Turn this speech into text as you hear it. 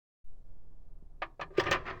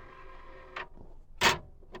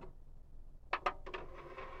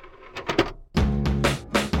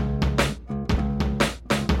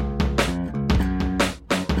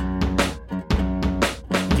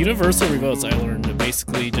Universal remotes, I learned to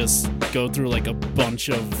basically just go through like a bunch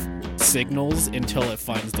of signals until it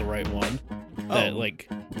finds the right one that like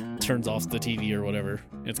turns off the TV or whatever.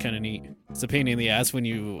 It's kind of neat. It's a pain in the ass when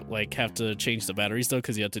you like have to change the batteries though,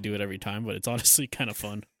 because you have to do it every time. But it's honestly kind of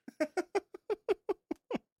fun.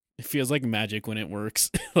 It feels like magic when it works,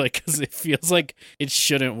 like because it feels like it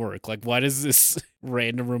shouldn't work. Like, why does this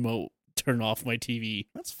random remote turn off my TV?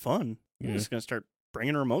 That's fun. I'm just gonna start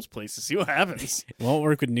bringing remotes places, see what happens. It won't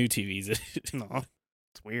work with new TVs. No,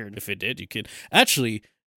 it's weird. If it did, you could actually.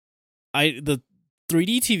 The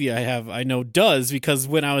 3D TV I have, I know does, because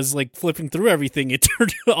when I was like flipping through everything, it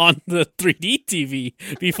turned on the 3D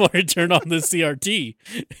TV before it turned on the CRT,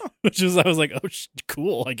 which was I was like, oh,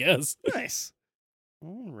 cool, I guess. Nice.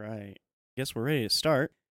 All right. Guess we're ready to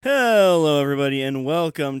start. Hello, everybody, and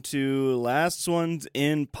welcome to Last Ones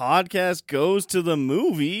in Podcast Goes to the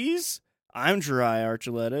Movies. I'm Jirai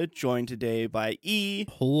Archuleta, joined today by E.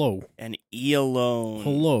 Hello. And E alone.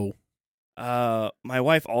 Hello. My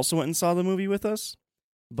wife also went and saw the movie with us,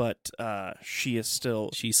 but she's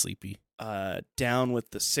sleepy. Down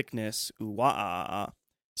with the sickness,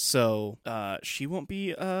 so she won't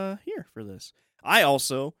be here for this. I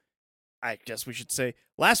guess we should say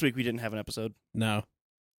last week we didn't have an episode. No.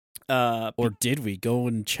 Or did we? Go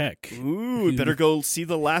and check. Ooh, we better go see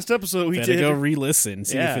the last episode we did. Better go re-listen,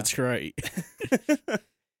 see if it's right.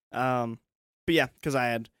 But yeah, because I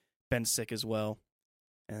had been sick as well.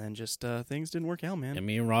 And then just things didn't work out, man. And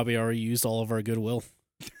me and Robbie already used all of our goodwill.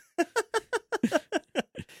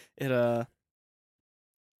 It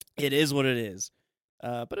is what it is.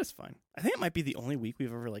 But it's fine. I think it might be the only week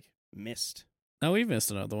we've ever missed. No, we missed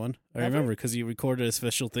another one. I Have remember we? because you recorded a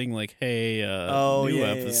special thing like, hey, new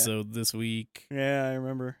episode this week. Yeah, I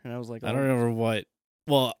remember. And I was like, I don't remember what.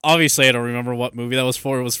 Well, obviously I don't remember what movie that was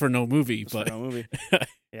for. It was for no movie. For no movie.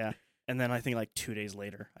 Yeah. And then I think 2 days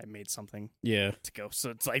later, I made something to go. So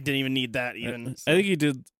it's I didn't even need that even. So. I think you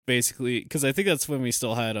did basically, because I think that's when we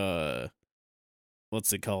still had,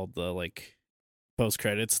 what's it called? The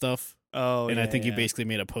post-credits stuff. Oh, and I think you basically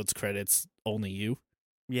made a post-credits only you.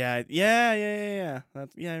 Yeah. I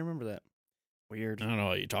remember that. Weird. I don't know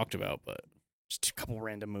what you talked about, but. Just a couple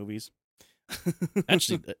random movies.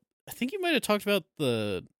 Actually, I think you might have talked about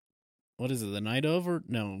what is it, the night of, or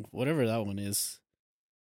no, whatever that one is.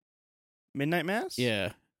 Midnight Mass?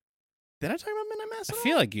 Yeah. Did I talk about Midnight Mass at all? I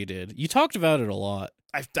feel like you did. You talked about it a lot.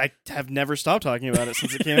 I have never stopped talking about it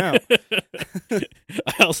since it came out.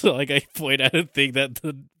 I also, I point out a thing that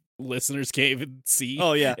the listeners can't even see.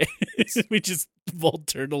 Oh, yeah. We just both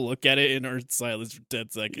turn to look at it in our silence for 10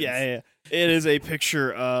 seconds. Yeah. It is a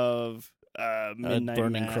picture of Midnight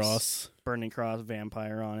Burning Mass, Cross. Burning Cross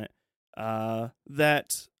vampire on it.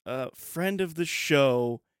 That friend of the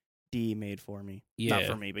show, D, made for me. Yeah. Not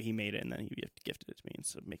for me, but he made it, and then he gifted it to me, and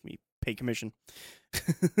so make me pay commission.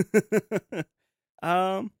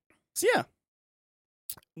 So yeah,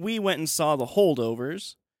 we went and saw the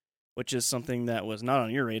Holdovers, which is something that was not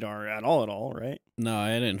on your radar at all, right? No, I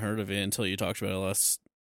hadn't heard of it until you talked about it last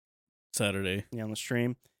Saturday. Yeah, on the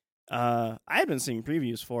stream. I had been seeing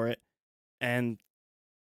previews for it, and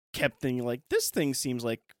kept thinking, this thing seems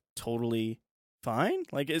totally fine.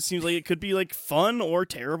 It seems like it could be fun or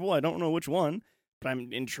terrible. I don't know which one, but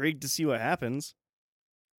I'm intrigued to see what happens.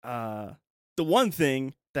 The one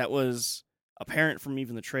thing that was apparent from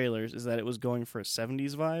even the trailers is that it was going for a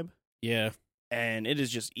 70s vibe. Yeah. And it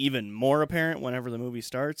is just even more apparent whenever the movie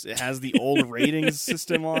starts. It has the old ratings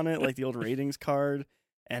system on it, the old ratings card,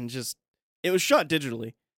 and just it was shot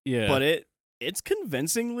digitally. Yeah. But it's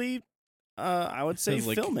convincingly I would say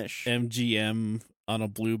filmish. MGM on a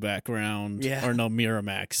blue background. Yeah. Or no,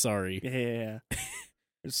 Miramax, sorry. Yeah.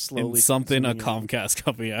 It's slowly and something a zooming in. Comcast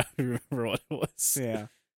company. I don't remember what it was. Yeah.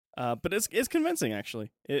 But it's convincing,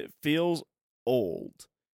 actually. It feels old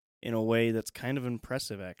in a way that's kind of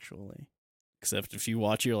impressive, actually. Except if you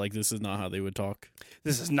watch, you're like, this is not how they would talk.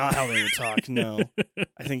 This is not how they would talk, no.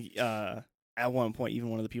 I think at one point,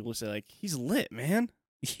 even one of the people said, he's lit, man.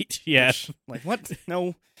 Yeah. Which, what?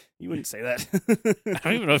 No, you wouldn't say that. I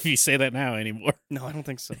don't even know if you say that now anymore. No, I don't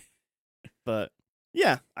think so. But,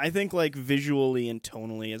 yeah, I think, visually and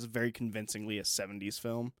tonally, it's very convincingly a 70s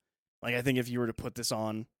film. I think if you were to put this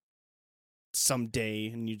on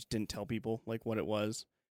someday and you just didn't tell people, what it was,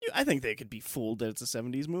 I think they could be fooled that it's a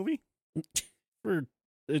 70s movie.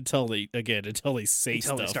 Until they say Until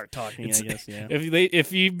stuff. they start talking, I guess, yeah.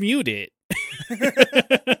 If you mute it.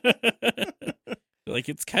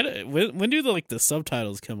 It's kind of when do the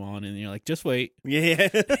subtitles come on and you're like, just wait. Yeah.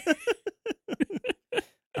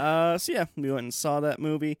 So yeah, we went and saw that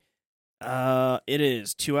movie. It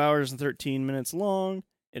is 2 hours and 13 minutes long.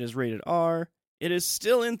 It is rated R. It is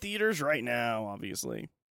still in theaters right now, obviously.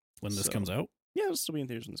 When this comes out? Yeah, it'll still be in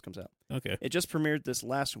theaters when this comes out. Okay. It just premiered this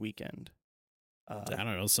last weekend. I don't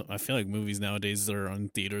know. I feel like movies nowadays are on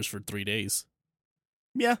theaters for 3 days.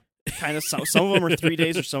 Yeah, kind of. Some of them are 3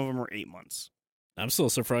 days, or some of them are 8 months. I'm still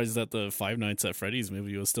surprised that the Five Nights at Freddy's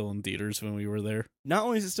movie was still in theaters when we were there. Not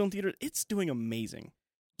only is it still in theaters, it's doing amazing.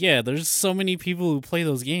 Yeah, there's so many people who play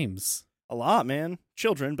those games. A lot, man.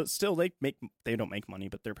 Children, but still, they don't make money,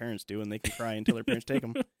 but their parents do, and they can cry until their parents take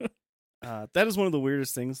them. That is one of the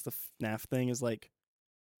weirdest things. The FNAF thing is like,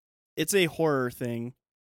 it's a horror thing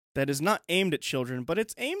that is not aimed at children, but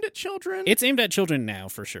it's aimed at children. It's aimed at children now,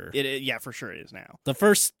 for sure. Yeah, for sure it is now. The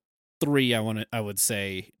first 3, I would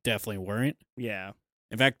say, definitely weren't. Yeah.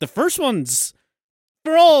 In fact, the first ones,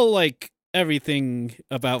 for all, like, everything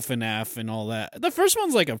about FNAF and all that, the first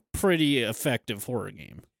one's, like, a pretty effective horror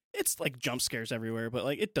game. It's, like, jump scares everywhere, but,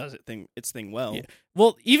 like, it does its thing well. Yeah.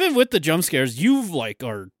 Well, even with the jump scares, you, like,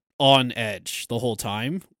 are on edge the whole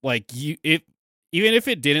time. Like, even if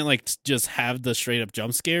it didn't, like, just have the straight-up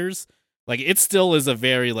jump scares, like, it still is a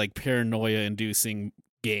very, like, paranoia-inducing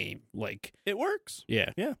game. Like, it works.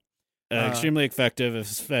 Yeah. Yeah. Extremely effective,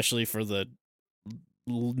 especially for the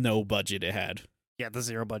no budget it had. Yeah, the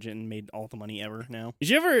zero budget and made all the money ever now. Did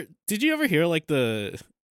you ever hear, like,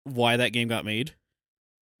 why that game got made?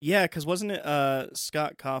 Yeah, because wasn't it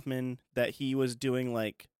Scott Kaufman that he was doing,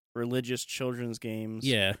 like, religious children's games?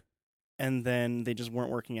 Yeah. And then they just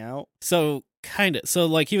weren't working out? So, kind of. So,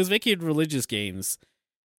 like, he was making religious games,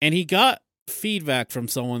 and he got feedback from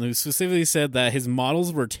someone who specifically said that his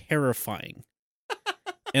models were terrifying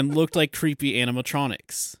and looked like creepy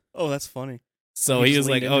animatronics. Oh, that's funny. So he was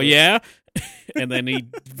like, "Oh yeah," and then he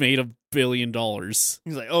made $1 billion. He's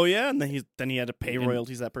like, "Oh yeah," and then he had to pay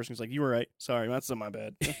royalties to that person. He's like, "You were right. Sorry, that's not my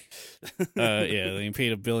bad." Yeah, then he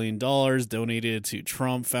paid $1 billion, donated to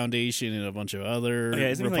Trump Foundation and a bunch of other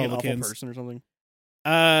isn't he like an awful Republicans. person or something?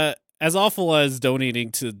 As awful as donating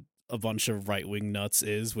to a bunch of right wing nuts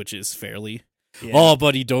is, which is fairly. Yeah. Oh,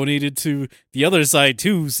 but he donated to the other side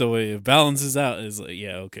too, so it balances out. Is like,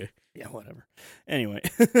 yeah, okay, yeah, whatever. Anyway,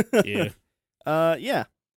 yeah. Yeah.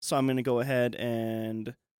 So I'm gonna go ahead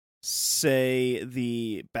and say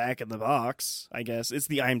the back of the box. I guess it's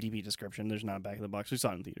the IMDb description. There's not a back of the box. We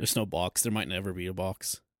saw it in theaters. There's no box. There might never be a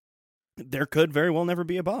box. There could very well never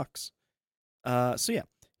be a box. So yeah,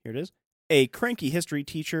 here it is. A cranky history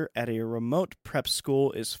teacher at a remote prep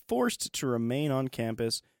school is forced to remain on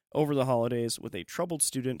campus over the holidays with a troubled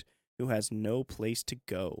student who has no place to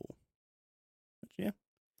go. Yeah.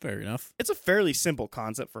 Fair enough. It's a fairly simple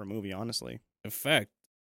concept for a movie, honestly. In fact,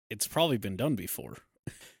 it's probably been done before.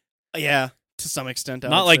 Yeah, to some extent.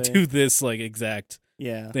 Not like to this like exact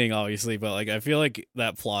thing, obviously, but like I feel like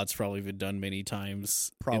that plot's probably been done many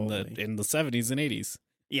times probably in the 70s and 80s.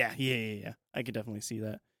 Yeah. I could definitely see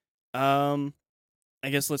that. I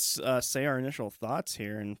guess let's say our initial thoughts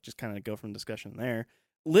here and just kind of go from discussion there.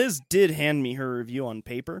 Liz did hand me her review on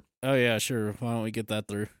paper. Oh yeah, sure. Why don't we get that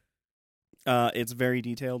through? It's very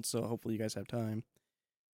detailed, so hopefully you guys have time.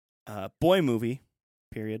 Boy movie,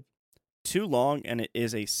 period. Too long, and it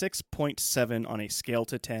is a 6.7 on a scale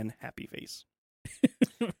to 10 happy face.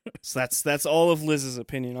 So that's all of Liz's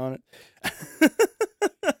opinion on it.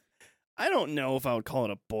 I don't know if I would call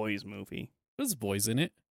it a boys movie. There's boys in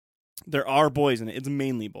it. There are boys in it. It's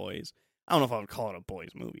mainly boys. I don't know if I would call it a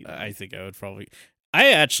boys movie, though. I think I would probably...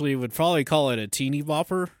 I actually would probably call it a teeny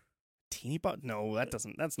bopper. Teeny bopper? No, that's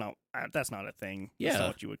not a thing. Yeah. That's not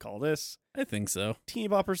what you would call this. I think so. Teeny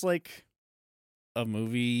bopper's like... a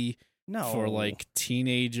movie for like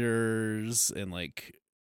teenagers and like...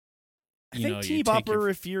 I think teeny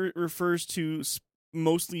bopper refers to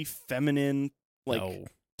mostly feminine, like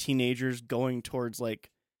teenagers going towards like...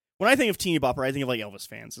 When I think of teeny bopper, I think of like Elvis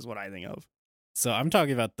fans is what I think of. So I'm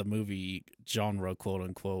talking about the movie genre, quote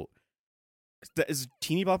unquote. Is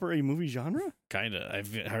teeny bopper a movie genre? Kind of.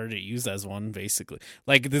 I've heard it used as one, basically.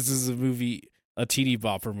 Like, this is a teeny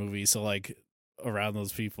bopper movie, so, like, around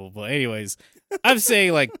those people. But anyways, I'm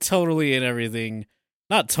saying, like, totally and everything,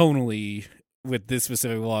 not tonally with this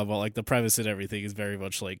specific law, but, like, the premise and everything is very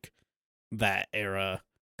much, like, that era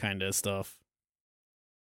kind of stuff.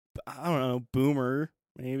 I don't know, Boomer,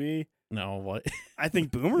 maybe? No, what? I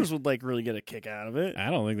think boomers would, like, really get a kick out of it.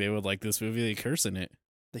 I don't think they would like this movie. They curse in it.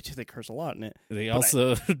 They curse a lot in it. They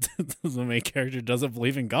also, the main character doesn't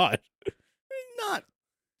believe in God. Not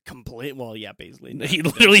complete. Well, yeah, basically. He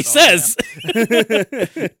literally says.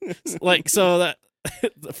 Yeah. Like, so that,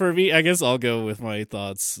 for me, I guess I'll go with my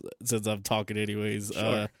thoughts since I'm talking anyways.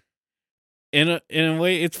 Sure. In a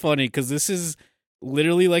way, it's funny because this is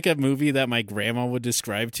literally like a movie that my grandma would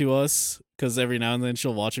describe to us, because every now and then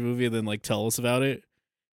she'll watch a movie and then like tell us about it.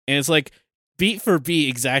 And it's like beat for beat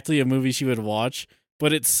exactly a movie she would watch,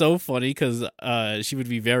 but it's so funny because she would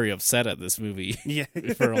be very upset at this movie Yeah.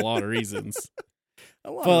 for a lot of reasons.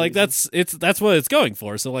 A lot But of like reasons. that's what it's going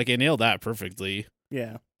for. So like it nailed that perfectly.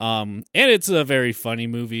 Yeah. And it's a very funny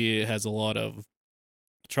movie. It has a lot of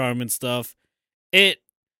charm and stuff. It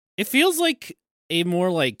feels like a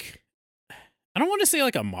more like, I don't want to say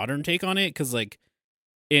like a modern take on it, because like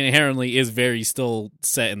it inherently is very still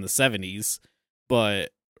set in the 70s,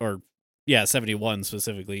 but 71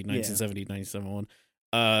 specifically, 1970, 1971.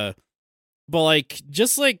 But like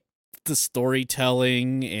just like the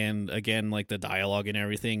storytelling and again like the dialogue and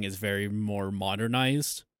everything is very more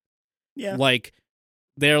modernized. Yeah. Like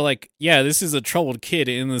they're like, yeah, this is a troubled kid.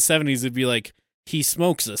 In the 70s it'd be like, he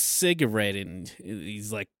smokes a cigarette and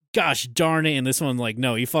he's like, gosh darn it. And this one, like,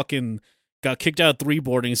 no, he fucking got kicked out of 3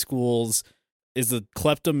 boarding schools, is a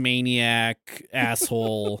kleptomaniac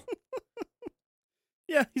asshole.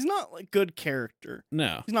 Yeah, he's not like good character.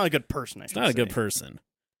 No, He's not a good person, I should he's not a say. good person.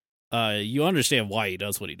 You understand why he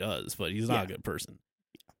does what he does, but he's not a good person.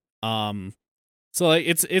 So like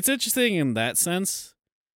it's interesting in that sense.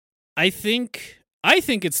 I think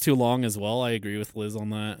it's too long as well. I agree with Liz on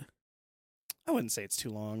that. I wouldn't say it's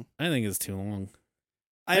too long. I think it's too long.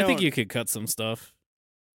 I think you could cut some stuff.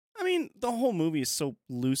 I mean, the whole movie is so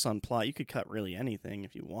loose on plot. You could cut really anything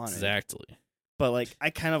if you wanted. Exactly. But like,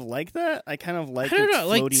 I kind of like that. I kind of like I don't its know.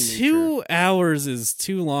 Like floaty 2 nature. hours is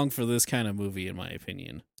too long for this kind of movie, in my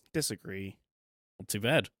opinion. Disagree. Well, too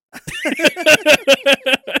bad.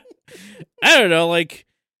 I don't know. Like,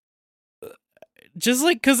 just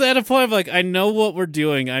like because at a point, I'm like, I know what we're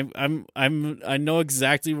doing. I know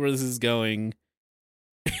exactly where this is going.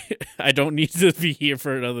 I don't need to be here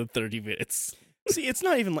for another 30 minutes. See, it's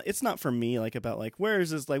not even. It's not for me. Like about like where is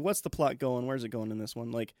this? Like what's the plot going? Where's it going in this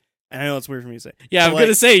one? Like, and I know it's weird for me to say. Yeah, but I'm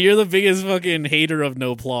gonna say you're the biggest fucking hater of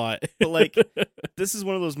no plot. But like, this is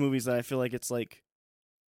one of those movies that I feel like it's like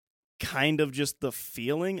kind of just the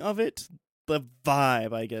feeling of it, the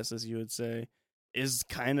vibe, I guess, as you would say, is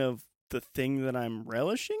kind of the thing that I'm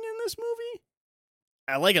relishing in this movie.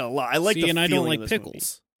 I like it a lot. I like See, the and I feeling don't like of this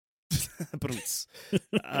pickles.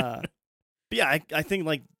 but yeah, I think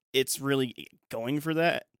like it's really going for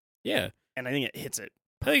that, Yeah, and I think it hits it.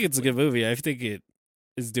 I think it's a good movie. I think it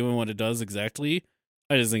is doing what it does exactly.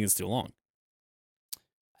 I just think it's too long.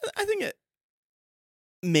 I think it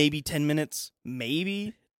maybe 10 minutes,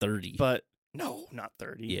 maybe 30. but no, not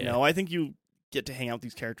 30. Yeah. No, I think you get to hang out with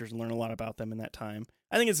these characters and learn a lot about them in that time.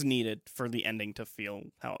 I think it's needed for the ending to feel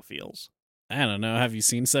how it feels. I don't know. Have you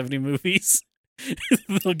seen 70 movies?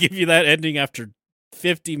 They'll give you that ending after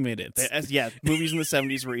 50 minutes. Movies in the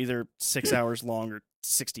 70s were either 6 hours long or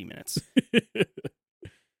 60 minutes.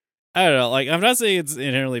 I don't know. Like, I'm not saying it's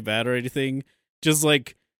inherently bad or anything. Just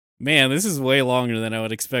like, man, this is way longer than I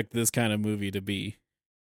would expect this kind of movie to be.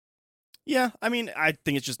 Yeah, I mean, I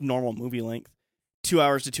think it's just normal movie length. 2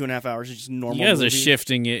 hours to 2.5 hours is just normal. You guys movie. are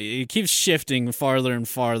shifting it. It keeps shifting farther and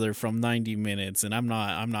farther from 90 minutes, and I'm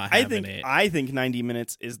not having it. I think 90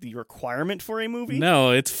 minutes is the requirement for a movie.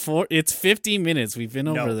 No, it's 50 minutes. We've been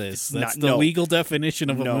over this. That's the legal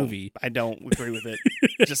definition of a movie. I don't agree with it.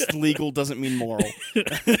 Just legal doesn't mean moral.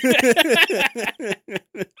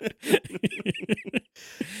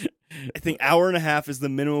 I think hour and a half is the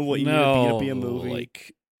minimum of what you need to be a movie.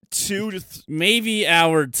 Like 2 to maybe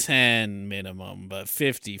hour 10 minimum, but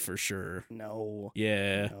 50 for sure. No.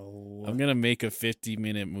 Yeah. No. I'm gonna make a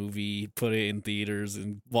 50-minute movie, put it in theaters,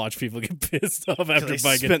 and watch people get pissed off after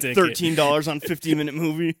buying a ticket. $13 on 50-minute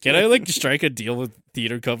movie. Can I like strike a deal with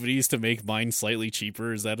theater companies to make mine slightly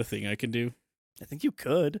cheaper? Is that a thing I can do? I think you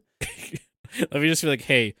could. Let me just be like,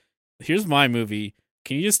 hey, here's my movie.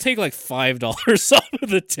 Can you just take like $5 off of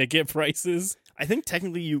the ticket prices? I think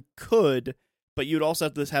technically you could, but you'd also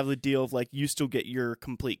have to have the deal of like you still get your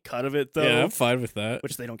complete cut of it though. Yeah, I'm fine with that.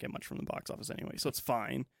 Which they don't get much from the box office anyway, so it's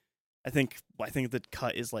fine. I think the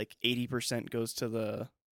cut is like 80% goes to the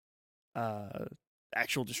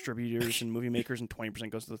actual distributors and movie makers, and 20%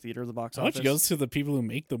 goes to the theater of the box office. How much goes to the people who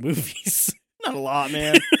make the movies? Not a lot,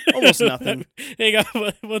 man. Almost nothing. Hey,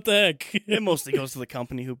 God, what the heck? It mostly goes to the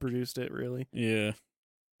company who produced it, really. Yeah.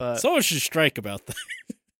 But someone should strike about that.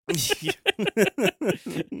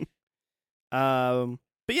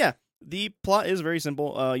 But yeah, the plot is very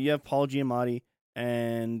simple. You have Paul Giamatti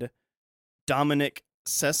and Dominic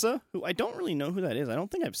Sessa, who I don't really know who that is. I don't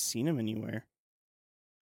think I've seen him anywhere.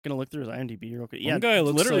 Gonna look through his IMDb real quick. Yeah, one guy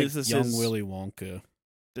looks literally, like this is young Willy Wonka.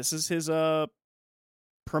 This is his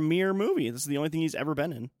premiere movie. This is the only thing he's ever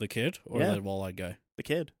been in. The kid or Yeah. the wall-eyed guy? The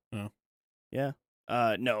kid. Oh. Yeah.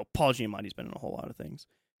 No, Paul Giamatti's been in a whole lot of things.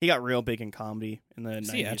 He got real big in comedy in the 90s.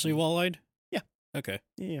 Is he actually wall-eyed? Yeah. Okay.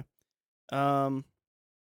 Yeah.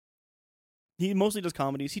 He mostly does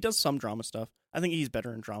comedies. He does some drama stuff. I think he's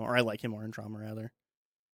better in drama, or I like him more in drama, rather.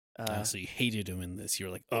 So you hated him in this. You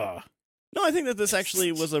were like, ugh. No, I think that this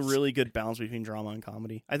actually was a really good balance between drama and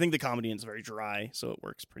comedy. I think the comedy is very dry, so it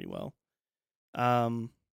works pretty well.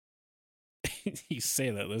 You say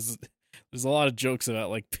that. There's a lot of jokes about,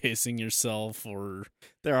 like, pissing yourself or...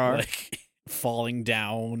 There are. Like, falling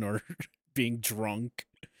down or being drunk.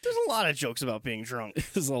 There's a lot of jokes about being drunk.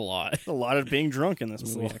 There's a lot. There's a lot of being drunk in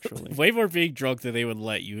this movie, actually. Way more being drunk than they would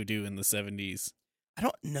let you do in the 70s. I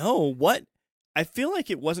don't know. What? I feel like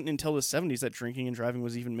it wasn't until the 70s that drinking and driving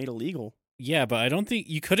was even made illegal. Yeah, but I don't think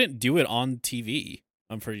you couldn't do it on TV.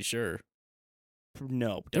 I'm pretty sure.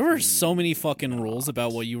 No. There were so many fucking rules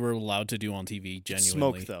about what you were allowed to do on TV,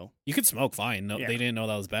 genuinely. Smoke, though. You could smoke fine. No, Yeah. They didn't know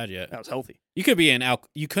that was bad yet. That was healthy. You could be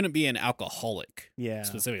you couldn't be an alcoholic. Yeah.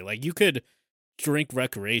 Specifically. Like, you could drink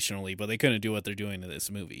recreationally, but they couldn't do what they're doing in this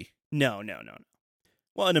movie. No.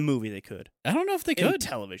 Well, in a movie they could. I don't know if they In could.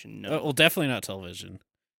 television, no. Well, definitely not television.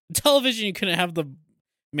 Television, you couldn't have the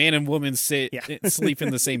man and woman sleep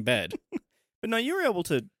in the same bed. But no, you were able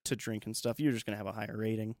to drink and stuff. You were just going to have a higher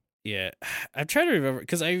rating. Yeah, I'm trying to remember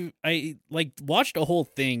because I like watched a whole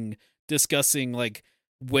thing discussing like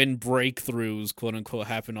when breakthroughs quote unquote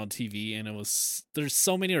happen on TV, and there's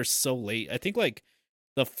so many are so late. I think like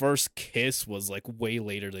the first kiss was like way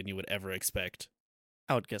later than you would ever expect.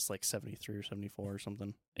 I would guess like 73 or 74 or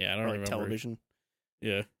something. Yeah, I don't remember. Television.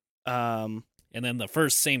 Yeah. And then the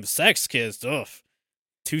first same-sex kiss,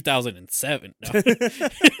 2007. No.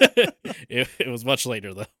 it was much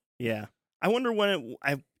later though. Yeah. I wonder when it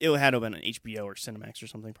had to have been on HBO or Cinemax or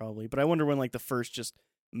something probably, but I wonder when like the first just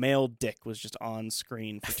male dick was just on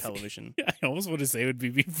screen for television. I almost want to say it would be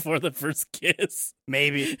before the first kiss.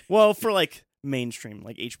 Maybe. Well, for like mainstream,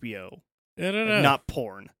 like HBO. I don't know. Not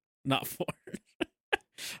porn. Not porn.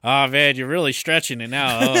 Oh man, you're really stretching it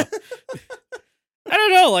now. Oh. I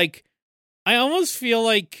don't know, like I almost feel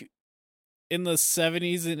like in the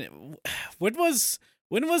 70s and when was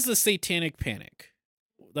the Satanic Panic?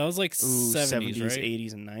 That was like 70s, right?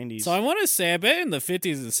 80s, and 90s. So I want to say, I bet in the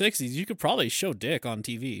 50s and 60s, you could probably show dick on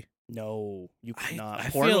TV. No, you could not. I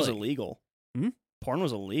Porn feel was like- illegal. Hmm? Porn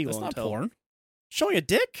was illegal That's not until porn. showing a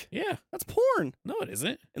dick. Yeah. That's porn, No, it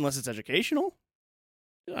isn't. unless it's educational.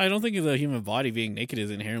 I don't think the human body being naked is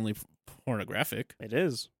inherently pornographic. It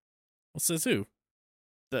is. What's this who?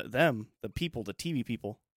 The people, the TV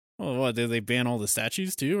people. Oh, what? Did they ban all the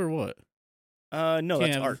statues too, or what? No,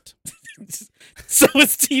 that's Can't- art. So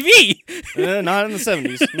it's TV. Not in the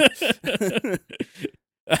 70s.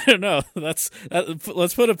 I don't know. Let's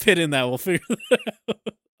put a pin in that. We'll figure that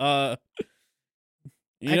out.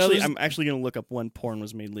 I'm actually going to look up when porn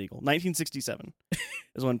was made legal. 1967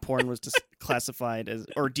 is when porn was classified as,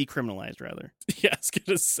 or decriminalized, rather. Yeah, I was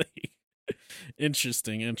gonna say.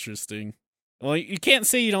 Interesting. Well, you can't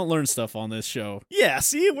say you don't learn stuff on this show. Yeah,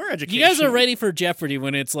 see, we're educated. You guys are ready for Jeopardy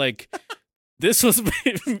when it's like, this was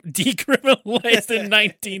decriminalized in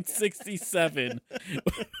 1967.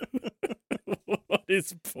 What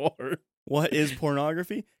is porn? What is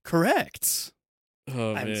pornography? Correct.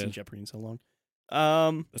 Oh, I haven't man. seen Jeopardy in so long.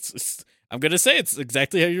 I'm gonna say it's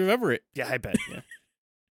exactly how you remember it. Yeah, I bet. Yeah.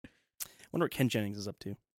 Wonder what Ken Jennings is up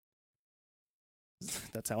to.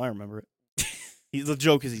 That's how I remember it. The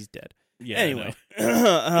joke is he's dead. Yeah. Anyway,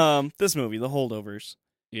 this movie, The Holdovers.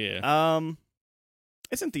 Yeah.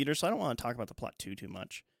 It's in theaters, so I don't want to talk about the plot too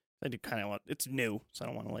much. I do kind of want. It's new, so I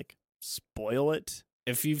don't want to like spoil it.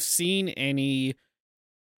 If you've seen any,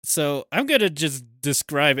 so I'm gonna just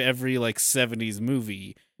describe every like 70s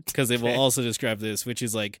movie because it will Okay. also describe this, which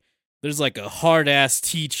is like there's like a hard ass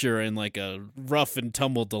teacher and like a rough and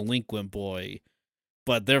tumble delinquent boy,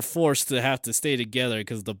 but they're forced to have to stay together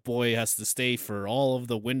because the boy has to stay for all of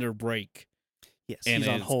the winter break. Yes, And he's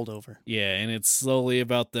on it's- holdover. Yeah, and it's slowly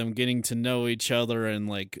about them getting to know each other and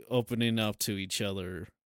like opening up to each other.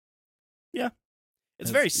 It's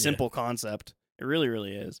a very yeah. simple concept. It really,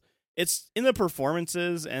 really is. It's in the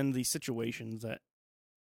performances and the situations that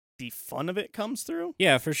the fun of it comes through.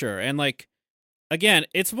 Yeah, for sure. And like again,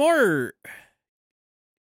 it's more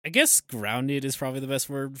I guess grounded is probably the best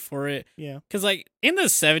word for it. Yeah. Cuz like in the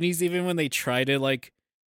 70s even when they try to like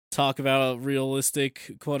talk about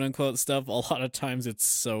realistic quote unquote stuff, a lot of times it's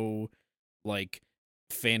so like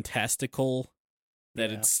fantastical that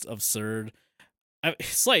Yeah. it's absurd.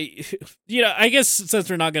 It's like, you know, I guess since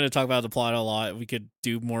we're not going to talk about the plot a lot, we could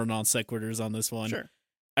do more non sequiturs on this one. Sure.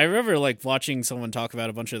 I remember like watching someone talk about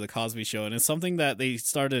a bunch of the Cosby Show, and it's something that they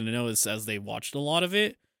started to notice as they watched a lot of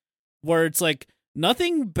it, where it's like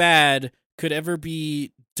nothing bad could ever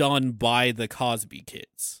be done by the Cosby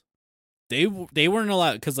kids. They weren't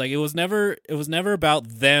allowed, because like it was never about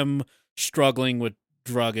them struggling with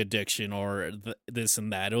drug addiction or this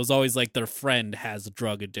and that. It was always like their friend has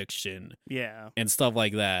drug addiction, and stuff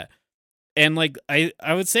like that. And like I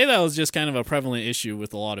would say that was just kind of a prevalent issue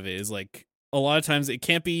with a lot of it, is like a lot of times it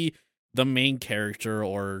can't be the main character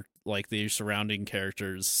or like the surrounding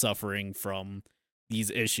characters suffering from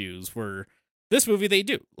these issues, where this movie they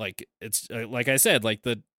do. Like it's like I said, like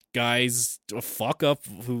the guy's a fuck up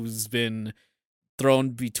who's been thrown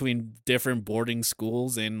between different boarding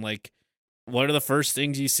schools, and like one of the first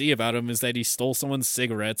things you see about him is that he stole someone's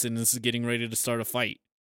cigarettes and is getting ready to start a fight.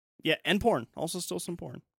 Yeah, and porn. Also stole some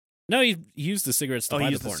porn. No, he used the cigarettes to buy the porn.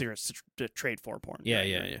 He used the cigarettes to trade for porn. Yeah.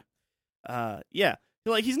 Yeah.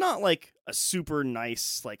 Like, he's not like a super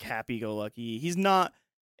nice, like happy-go-lucky. He's not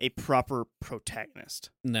a proper protagonist.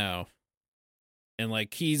 No. And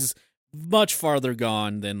like he's much farther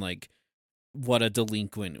gone than like what a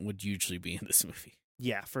delinquent would usually be in this movie.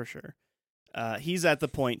 Yeah, for sure. He's at the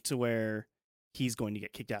point to where he's going to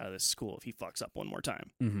get kicked out of this school if he fucks up one more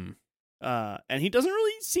time. Mm-hmm. And he doesn't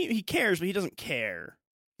really he cares, but he doesn't care.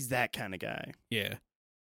 He's that kind of guy. Yeah.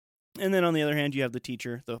 And then on the other hand, you have the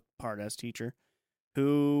teacher, the hard-ass teacher,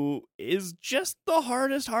 who is just the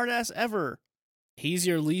hardest hard-ass ever. He's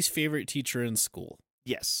your least favorite teacher in school.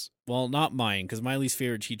 Yes. Well, not mine, because my least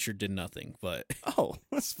favorite teacher did nothing, but... Oh,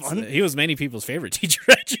 that's fun. He was many people's favorite teacher,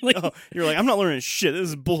 actually. Oh, you're like, I'm not learning shit. This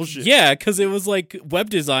is bullshit. Yeah, because it was like web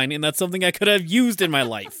design, and that's something I could have used in my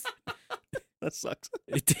life. That sucks.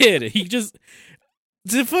 It did. He just...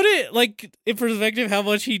 To put it, like, in perspective how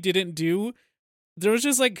much he didn't do, there was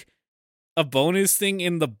just, like, a bonus thing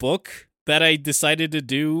in the book that I decided to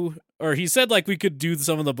do, or he said, like, we could do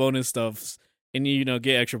some of the bonus stuffs and, you know,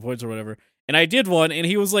 get extra points or whatever. And I did one, and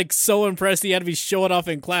he was, like, so impressed he had me show it off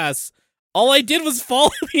in class. All I did was follow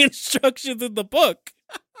the instructions in the book.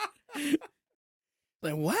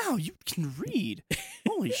 Like, wow, you can read.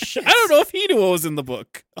 Holy shit. I don't know if he knew what was in the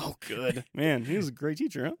book. Oh, good. Man, he was a great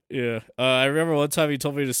teacher, huh? Yeah. I remember one time he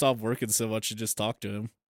told me to stop working so much and just talk to him.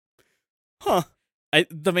 Huh.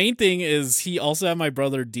 The main thing is he also had my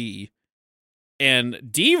brother D. And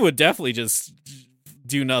D would definitely just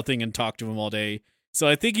do nothing and talk to him all day. So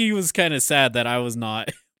I think he was kind of sad that I was not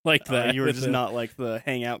like that. You were just not like the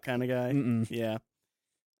hangout kind of guy? Mm-mm. Yeah.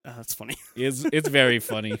 That's funny. It's very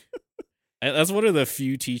funny. That's one of the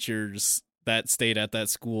few teachers that stayed at that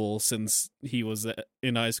school since he was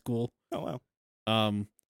in high school. Oh, wow.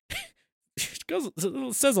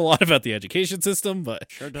 It says a lot about the education system, but...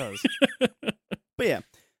 Sure does. But yeah,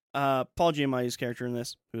 Paul Giamatti's character in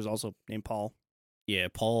this, who's also named Paul. Yeah,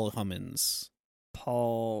 Paul Hummins.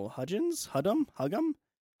 Paul Hudgens? Hunnam? Hunnam.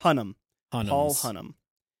 Paul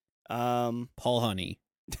Hunnam. Paul Honey.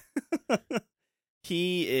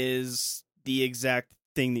 He is the exact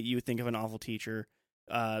thing that you would think of an awful teacher.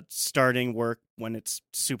 Starting work when it's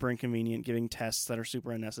super inconvenient, giving tests that are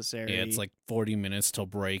super unnecessary. Yeah, it's like 40 minutes till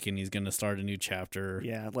break, and he's going to start a new chapter.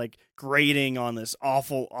 Yeah, like grading on this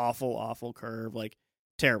awful curve. Like,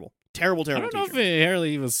 terrible I don't teacher. know if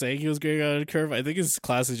Harley was saying he was grading on a curve. I think his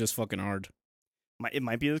class is just fucking hard. It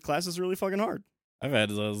might be the class is really fucking hard. I've had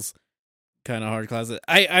those kind of hard classes.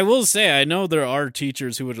 I will say, I know there are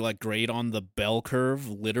teachers who would like grade on the bell curve,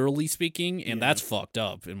 literally speaking, and that's fucked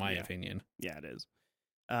up, in my opinion. Yeah, it is.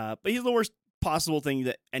 But he's the worst possible thing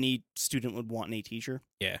that any student would want in a teacher.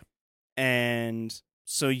 Yeah. And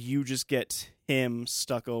so you just get him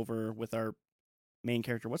stuck over with our main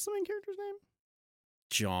character. What's the main character's name?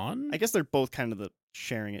 John? I guess they're both kind of the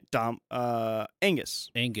sharing it.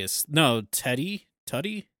 Angus. No, Teddy?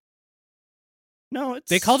 Tuddy? No,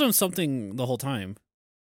 They called him something the whole time.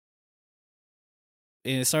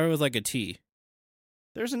 And it started with like a T.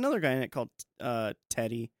 There's another guy in it called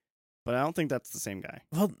Teddy, but I don't think that's the same guy.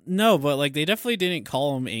 Well, no, but like they definitely didn't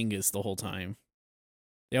call him Angus the whole time.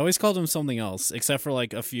 They always called him something else, except for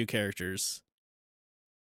like a few characters.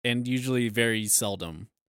 And usually very seldom.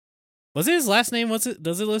 Was it his last name?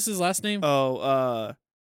 Does it list his last name? Oh,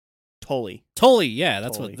 Tully. Tully, yeah,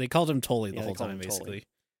 that's Tully. what they called him. Tully the Yeah, whole they called time, him basically.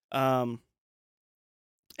 Tully.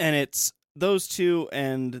 And it's those two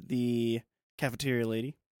and the cafeteria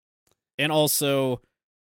lady, and also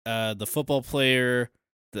the football player,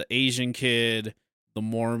 the Asian kid, the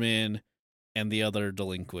Mormon, and the other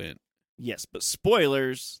delinquent. Yes, but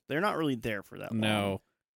spoilers, they're not really there for that long.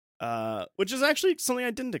 No. Which is actually something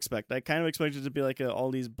I didn't expect. I kind of expected it to be like all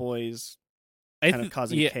these boys kind of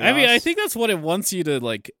causing chaos. I mean, I think that's what it wants you to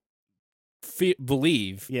like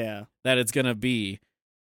believe. Yeah, that it's gonna be,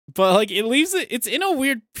 but like it leaves it. It's in a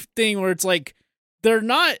weird thing where it's like they're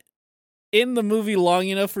not in the movie long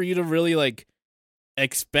enough for you to really like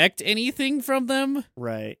expect anything from them.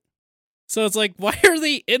 Right. So it's like, why are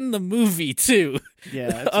they in the movie too?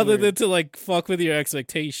 Yeah. Other than to like fuck with your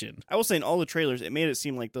expectation. I will say in all the trailers, it made it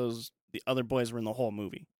seem like the other boys were in the whole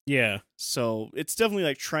movie. Yeah. So it's definitely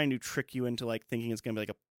like trying to trick you into like thinking it's gonna be like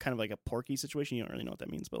a kind of like a Porky situation. You don't really know what that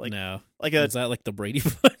means, but like no, like is that like the Brady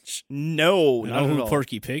Bunch? No, I not know at who all.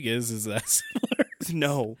 Porky Pig is. Is that similar?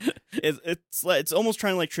 No, it's almost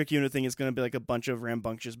trying to like trick you into thinking it's gonna be like a bunch of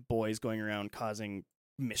rambunctious boys going around causing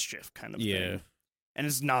mischief, kind of thing. And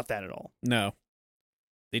it's not that at all. No,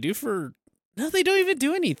 they do no, they don't even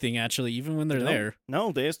do anything actually, even when they're there.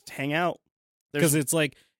 No, they just hang out. Because it's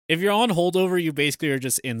like if you're on holdover, you basically are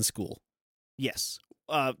just in school. Yes,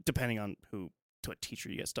 depending on what teacher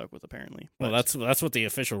you get stuck with, apparently. Well, that's what the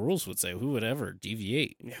official rules would say. Who would ever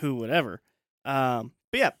deviate? Who would ever? But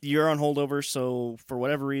yeah, you're on holdover, so for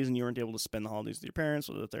whatever reason, you weren't able to spend the holidays with your parents,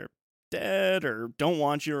 whether they're dead or don't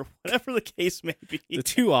want you, or whatever the case may be. The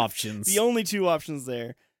two options. The only two options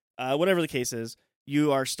there. Whatever the case is,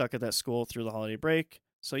 you are stuck at that school through the holiday break,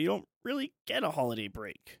 so you don't really get a holiday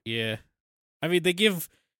break. Yeah. I mean,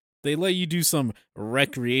 they let you do some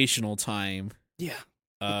recreational time. Yeah.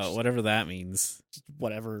 Whatever that means.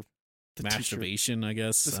 Whatever. Masturbation, I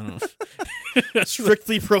guess. I don't know.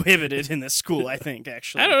 Strictly prohibited in this school, I think,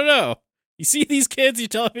 actually. I don't know. You see these kids, you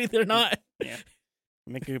telling me they're not? Yeah.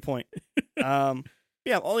 Make a good point.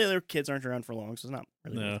 Yeah, all the other kids aren't around for long, so it's not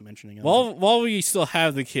really worth mentioning. While we still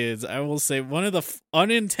have the kids, I will say one of the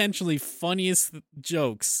unintentionally funniest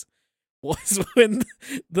jokes was when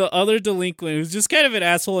the other delinquent, who's just kind of an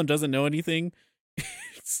asshole and doesn't know anything,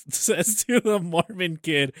 says to the Mormon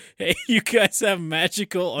kid, "Hey, you guys have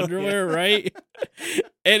magical underwear, right?"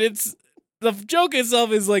 And the joke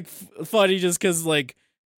itself is like funny just because like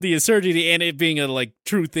the absurdity and it being a like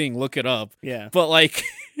true thing. Look it up. Yeah, but like.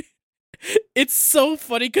 It's so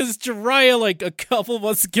funny because Jiraiya, like a couple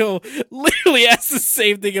months ago, literally asked the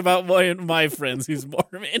same thing about one of my friends who's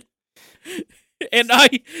Mormon. And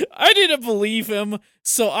I didn't believe him,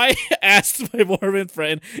 so I asked my Mormon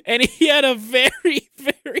friend, and he had a very,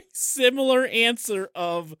 very similar answer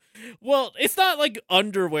of, well, it's not like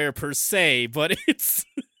underwear per se, but it's...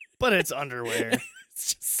 But it's underwear.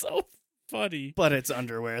 It's just so funny. But it's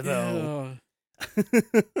underwear, though.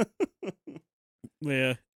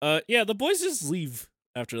 Yeah. Yeah, the boys just leave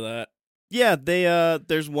after that. Yeah, they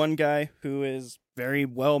there's one guy who is very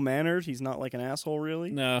well mannered. He's not like an asshole, really.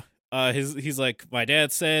 No. He's like, my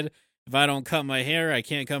dad said if I don't cut my hair, I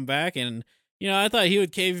can't come back, and I thought he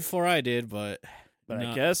would cave before I did, but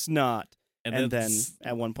I guess not. And then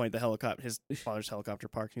at one point his father's helicopter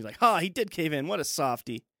parked, and he's like, "Ha, he did cave in. What a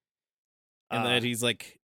softie." And then he's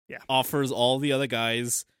like offers all the other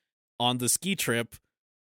guys on the ski trip.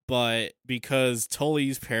 But because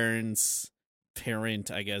Tully's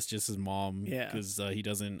parent, I guess, just his mom, because he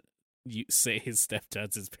doesn't say his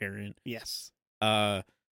stepdad's his parent. Yes.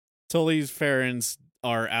 Tully's parents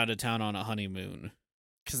are out of town on a honeymoon.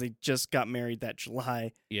 Because they just got married that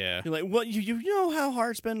July. Yeah. You're like, well, you know how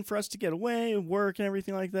hard it's been for us to get away and work and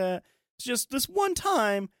everything like that. It's just this one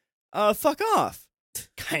time, fuck off.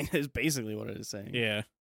 Kind of is basically what it is saying. Yeah.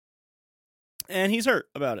 And he's hurt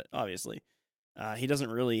about it, obviously. He doesn't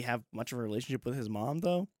really have much of a relationship with his mom,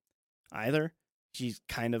 though, either. She's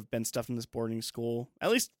kind of been stuffed in this boarding school, at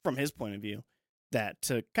least from his point of view, that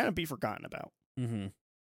to kind of be forgotten about. Mm-hmm.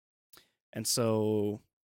 And so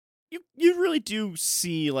you really do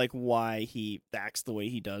see like why he acts the way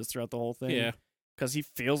he does throughout the whole thing. Yeah. Because he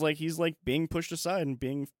feels like he's like being pushed aside and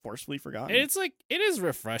being forcefully forgotten. It's like, it is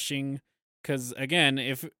refreshing, because again,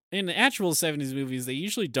 if in actual 70s movies, they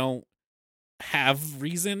usually don't have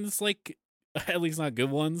reasons, like, at least not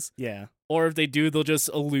good ones. Yeah. Or if they do, they'll just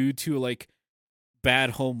allude to like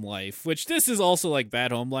bad home life, which this is also like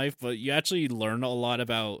bad home life, but you actually learn a lot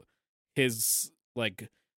about his like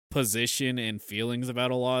position and feelings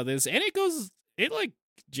about a lot of this. And it like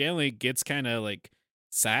generally gets kind of like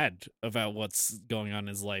sad about what's going on in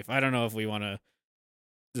his life. I don't know if we want to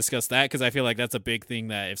discuss that, because I feel like that's a big thing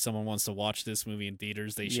that if someone wants to watch this movie in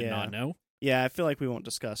theaters, they should not know. Yeah, I feel like we won't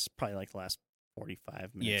discuss probably like the last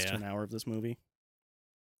 45 minutes to an hour of this movie.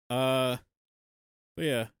 But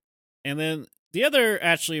yeah. And then the other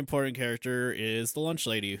actually important character is the lunch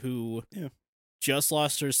lady, who just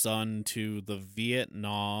lost her son to the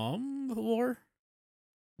Vietnam War.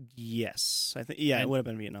 Yes, I think. Yeah, it would have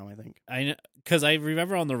been Vietnam. I think. Because I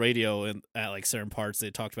remember on the radio and at like certain parts they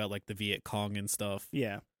talked about like the Viet Cong and stuff.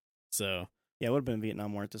 Yeah. So yeah, it would have been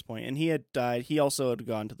Vietnam War at this point, and he had died. He also had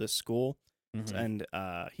gone to this school, mm-hmm. and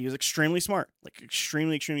he was extremely smart, like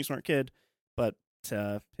extremely, extremely smart kid. But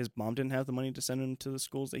his mom didn't have the money to send him to the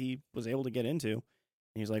schools that he was able to get into.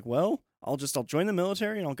 And he's like, well, I'll join the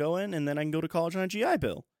military and I'll go in and then I can go to college on a GI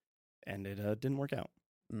Bill. And it didn't work out.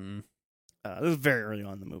 Mm. This was very early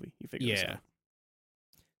on in the movie. You figure this out.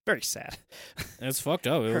 Very sad. It's fucked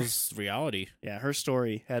up. It was reality. Yeah, her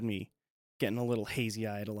story had me getting a little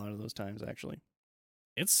hazy-eyed a lot of those times, actually.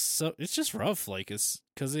 It's just rough. Like, it's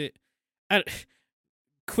because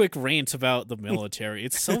quick rant about the military.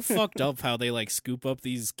 It's so fucked up how they like scoop up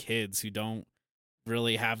these kids who don't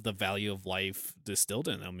really have the value of life distilled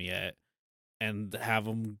in them yet and have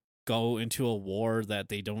them go into a war that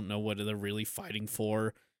they don't know what they're really fighting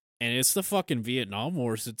for. And it's the fucking Vietnam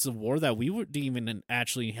War. So it's a war that we didn't even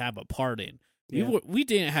actually have a part in. Yeah. We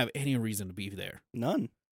didn't have any reason to be there. None.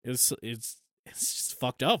 It's just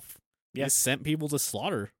fucked up. Yeah. It sent people to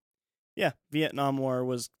slaughter. Yeah, Vietnam War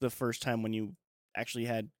was the first time when you actually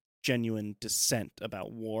had genuine dissent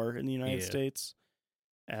about war in the United States.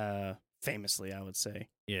 Famously, I would say.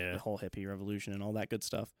 Yeah. The whole hippie revolution and all that good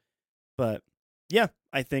stuff. But yeah,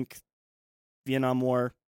 I think Vietnam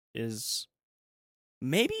War is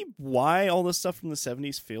maybe why all this stuff from the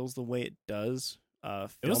 70s feels the way it does.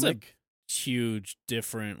 It was a huge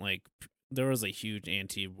different, like, there was a huge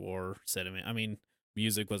anti-war sentiment. I mean,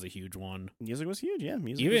 music was a huge one. Music was huge, yeah.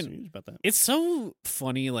 Music was huge about that. It's so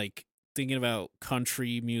funny, like, thinking about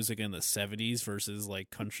country music in the 70s versus, like,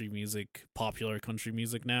 popular country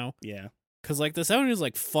music now. Yeah. Because, like, the 70s,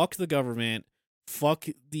 like, fuck the government, fuck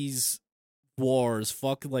these wars,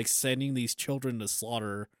 fuck, like, sending these children to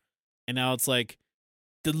slaughter. And now it's like,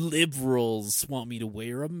 the liberals want me to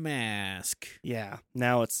wear a mask. Yeah.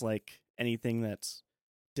 Now it's like anything that's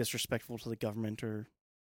disrespectful to the government or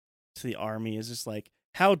to the army is just like,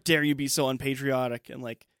 how dare you be so unpatriotic? And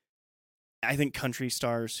like, I think country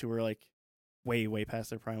stars who are like way, way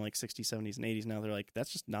past their prime, like 60s, 70s, and 80s now, they're like,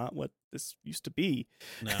 that's just not what this used to be.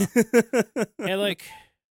 No. And like,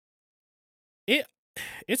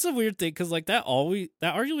 it's a weird thing because like that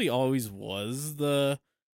arguably always was the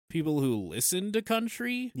people who listen to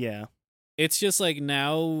country. Yeah. It's just like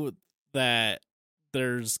now that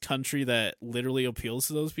there's country that literally appeals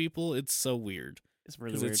to those people, it's so weird. It's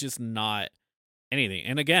really weird. It's just not anything.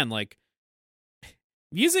 And again, like,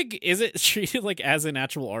 music isn't treated like as a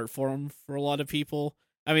natural art form for a lot of people.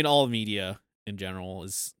 I mean, all media in general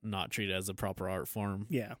is not treated as a proper art form.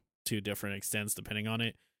 Yeah. To different extents depending on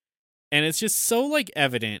it. And it's just so like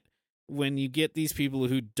evident when you get these people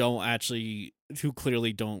who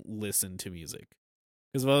clearly don't listen to music.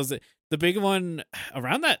 Because what was it? The big one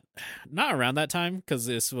not around that time, because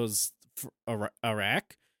this was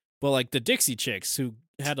Iraq, but like the Dixie Chicks who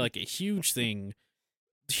had like a huge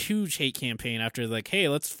hate campaign after like, hey,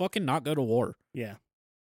 let's fucking not go to war. Yeah.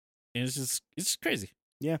 And it's just crazy.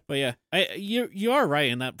 Yeah. But yeah, you are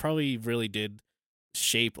right, and that probably really did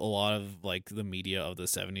shape a lot of like the media of the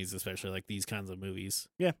 70s, especially like these kinds of movies.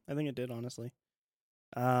 Yeah, I think it did, honestly.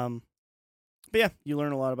 But yeah, you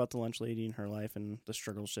learn a lot about the lunch lady and her life and the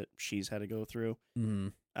struggles that she's had to go through.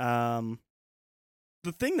 Mm-hmm.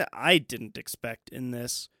 The thing that I didn't expect in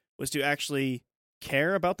this was to actually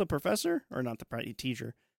care about the professor, or not the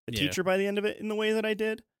teacher, teacher by the end of it in the way that I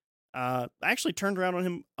did. I actually turned around on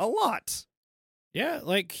him a lot. Yeah,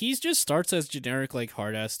 like he just starts as generic like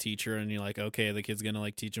hard ass teacher, and you're like, okay, the kid's gonna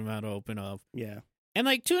like teach him how to open up. Yeah, and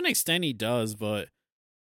like to an extent he does, but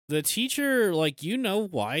the teacher, like, you know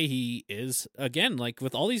why he is, again, like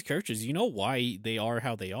with all these characters, you know why they are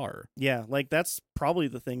how they are. Yeah, like that's probably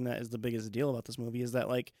the thing that is the biggest deal about this movie is that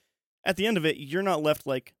like at the end of it, you're not left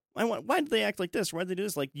like, why did they act like this? Why did they do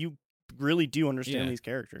this? Like you really do understand these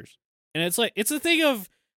characters, and it's like it's a thing of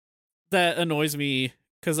that annoys me.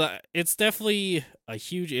 Because it's definitely a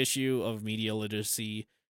huge issue of media literacy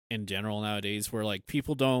in general nowadays, where like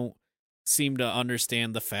people don't seem to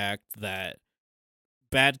understand the fact that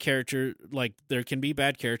bad character, like there can be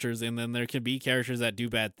bad characters, and then there can be characters that do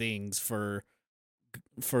bad things for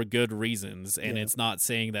good reasons, and it's not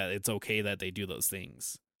saying that it's okay that they do those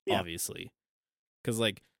things, obviously. Because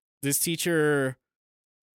like this teacher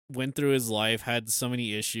went through his life, had so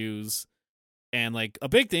many issues. And, like, a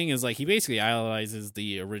big thing is, like, he basically idolizes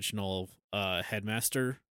the original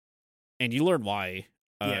headmaster. And you learn why.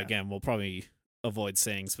 Again, we'll probably avoid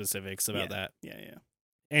saying specifics about that. Yeah.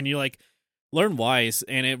 And you, like, learn why.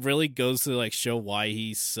 And it really goes to, like, show why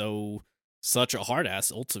he's such a hard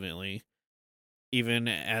ass, ultimately. Even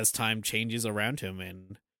as time changes around him.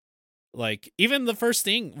 And, like, even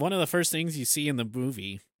one of the first things you see in the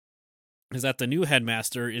movie is that the new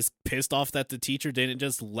headmaster is pissed off that the teacher didn't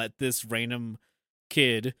just let this random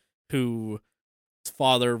kid who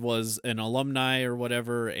father was an alumni or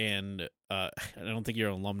whatever, and I don't think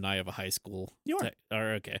you're an alumni of a high school. You are.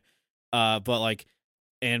 Or okay. But like,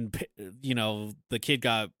 and the kid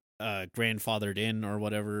got grandfathered in or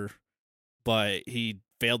whatever, but he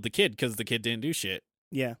failed the kid because the kid didn't do shit.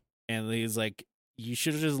 Yeah. And he's like, you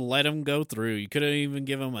should have just let him go through. You could have even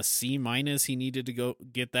given him a C-. He needed to go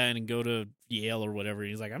get that and go to Yale or whatever.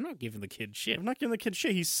 He's like, I'm not giving the kid shit. I'm not giving the kid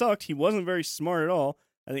shit. He sucked. He wasn't very smart at all.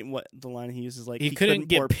 I think what the line he uses, like, he couldn't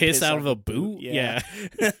get pour piss out of a boot. Yeah.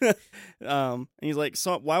 And he's like,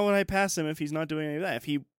 so why would I pass him if he's not doing any of that? If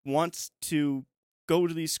he wants to go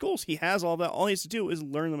to these schools, he has all that. All he has to do is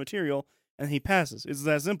learn the material, and he passes. It's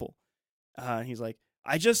that simple. And he's like,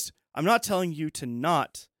 I'm not telling you to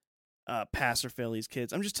not pass or fail these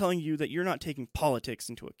kids. I'm just telling you that you're not taking politics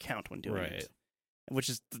into account when doing it, which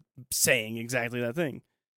is saying exactly that thing.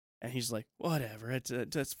 And he's like, whatever, it's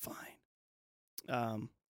fine.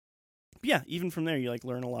 Yeah, even from there, you like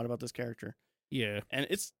learn a lot about this character. Yeah, and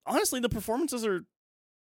it's honestly, the performances are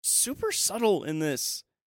super subtle in this,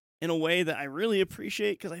 in a way that I really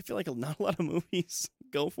appreciate, because I feel like not a lot of movies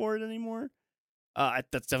go for it anymore.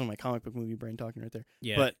 That's definitely my comic book movie brain talking right there.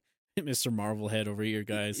 Yeah, but Mr. Marvel head over here,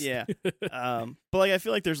 guys. Yeah, but like I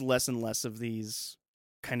feel like there's less and less of these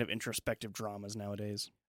kind of introspective dramas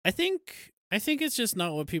nowadays. I think it's just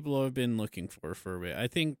not what people have been looking for a bit. I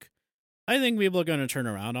think people are going to turn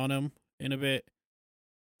around on him in a bit,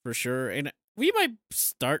 for sure, and we might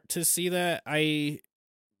start to see that.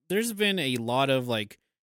 There's been a lot of like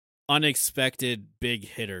unexpected big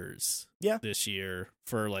hitters, this year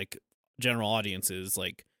for like general audiences.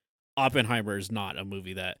 Like Oppenheimer is not a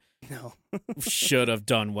movie that should have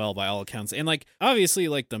done well by all accounts, and like obviously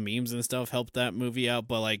like the memes and stuff helped that movie out,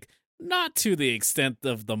 but like not to the extent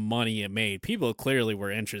of the money it made. People clearly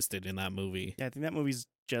were interested in that movie. Yeah, I think that movie's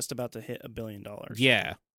just about to hit $1 billion.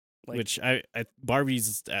 Yeah, like, which I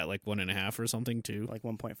Barbie's at like 1.5 or something too, like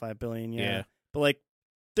 1.5 billion. Yeah, but like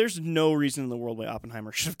there's no reason in the world why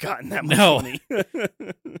Oppenheimer should have gotten that much money.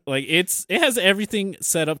 Like it has everything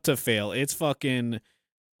set up to fail. It's fucking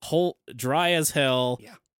dry as hell.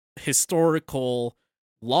 Yeah. Historical,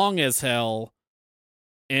 long as hell,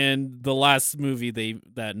 and the last movie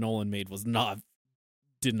that Nolan made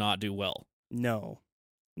did not do well. No.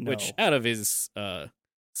 Which out of his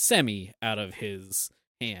semi out of his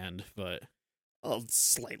hand, but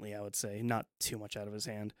slightly, I would say, not too much out of his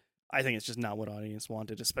hand. I think it's just not what audience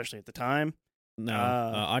wanted, especially at the time. No,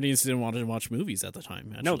 audience didn't want to watch movies at the time.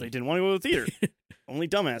 Actually. No, they didn't want to go to the theater. Only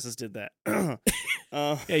dumbasses did that.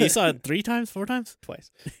 Yeah, you saw it 3 times, 4 times, twice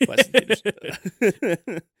in theaters.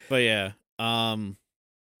 But yeah,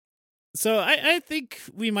 so I think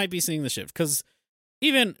we might be seeing the shift, because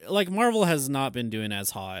even like Marvel has not been doing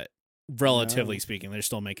as hot, relatively speaking. They're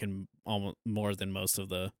still making almost more than most of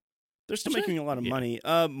the. They're still making a lot of money.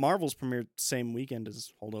 Marvel's premiered same weekend as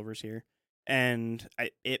Holdovers here, and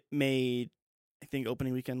it made, I think,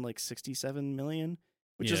 opening weekend like $67 million,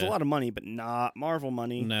 which is a lot of money, but not Marvel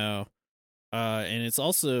money. No, and it's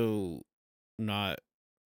also not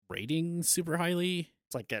rating super highly.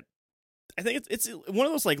 It's like I think it's one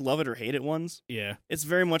of those like love it or hate it ones. Yeah, it's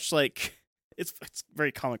very much like it's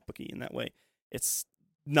very comic booky in that way. It's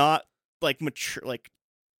not like mature, like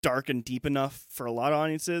dark and deep enough for a lot of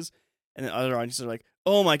audiences, and then other audiences are like,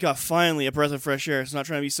 "Oh my god, finally a breath of fresh air! It's not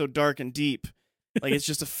trying to be so dark and deep. Like it's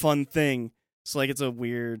just a fun thing." So like it's a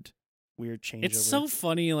weird change. It's so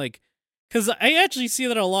funny, like, because I actually see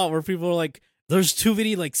that a lot where people are like, "There's too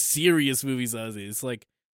many like serious movies as is." It's like,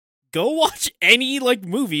 go watch any like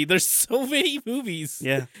movie. There's so many movies.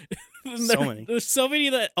 Yeah. So many. There's so many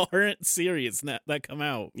that aren't serious that come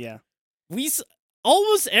out. Yeah.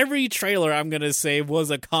 Almost every trailer, I'm going to say,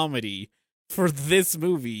 was a comedy for this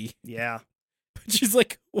movie. Yeah. Which is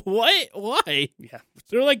like, what? Why? Yeah.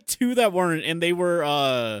 There were like 2 that weren't, and they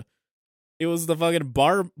were, it was the fucking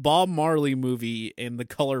Bob Marley movie and The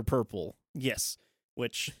Color Purple. Yes.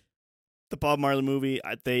 Which, the Bob Marley movie,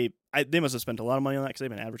 they must have spent a lot of money on that, because they've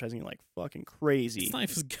been advertising it like fucking crazy. It's not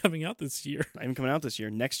even coming out this year. Not even coming out this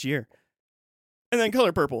year. Next year. And then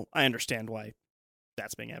Color Purple. I understand why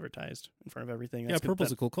that's being advertised in front of everything. That's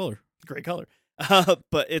purple's a cool color. Great color.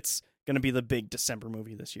 But it's going to be the big December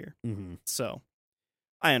movie this year. Mm-hmm. So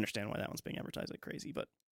I understand why that one's being advertised like crazy. But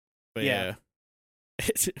yeah.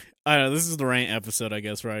 I don't know. This is the rant episode, I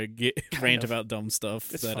guess, where I rant about dumb stuff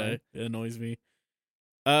that annoys me.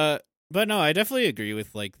 But no, I definitely agree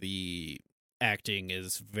with like the acting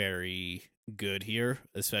is very good here,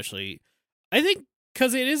 especially I think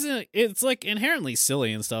because it's like inherently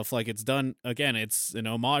silly and stuff. Like it's done again, it's an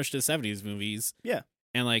homage to 70s movies. Yeah.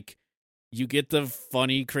 And like you get the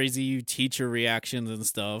funny, crazy teacher reactions and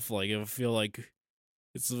stuff. Like I feel like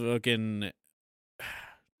It's fucking.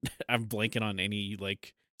 I'm blanking on any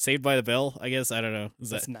like Saved by the Bell. I guess I don't know. Is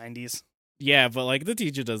That's that 90s. yeah? But like the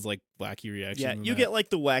teacher does like wacky reactions. Yeah, and you that. get like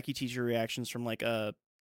the wacky teacher reactions from like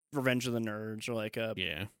Revenge of the Nerds or like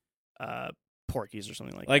yeah. Porky's or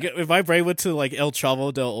something like Like that. if my brain went to like El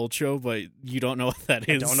Chavo del Ocho, but you don't know what that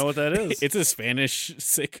is. I don't know what that is. It's a Spanish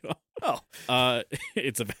sitcom. Oh,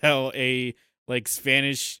 It's about a like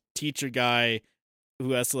Spanish teacher guy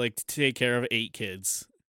who has to like take care of 8 kids.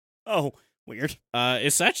 oh, weird.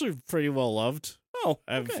 It's actually pretty well loved. Oh,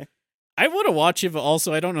 okay. I want to watch it, but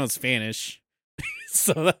also I don't know Spanish,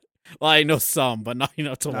 so well, I know some, but not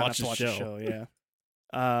enough to watch the show.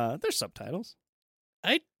 Yeah. There's subtitles.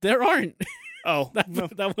 There aren't. Oh, that no.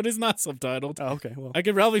 that one is not subtitled. Oh, okay. Well, I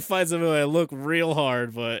could probably find some if I look real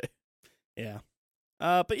hard, but yeah.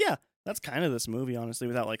 But yeah, that's kind of this movie, honestly,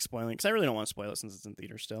 without like spoiling, because I really don't want to spoil it since it's in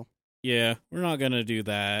theaters still. yeah, we're not gonna do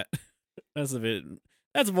that. That's a bit.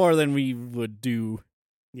 That's more than we would do.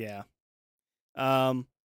 Yeah. So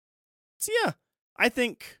yeah, I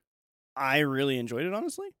think I really enjoyed it,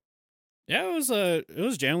 honestly. Yeah, it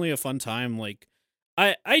was generally a fun time. Like,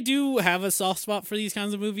 I do have a soft spot for these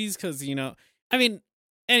kinds of movies because I mean,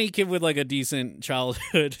 any kid with like a decent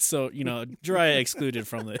childhood, so Jiraiya excluded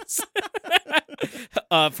from this,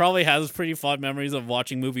 probably has pretty fond memories of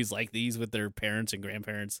watching movies like these with their parents and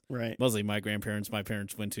grandparents. Right. Mostly my grandparents. My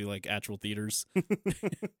parents went to like actual theaters,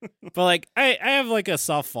 but like I have like a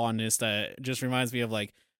soft fondness that just reminds me of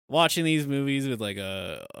like watching these movies with like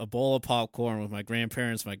a bowl of popcorn with my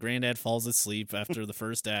grandparents. My granddad falls asleep after the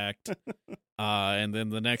first act, and then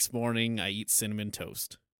the next morning I eat cinnamon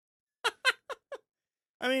toast.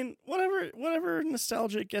 I mean, whatever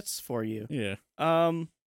nostalgia it gets for you. Yeah.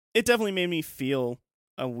 It definitely made me feel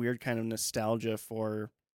a weird kind of nostalgia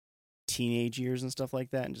for teenage years and stuff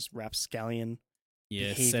like that, and just rapscallion. Yeah,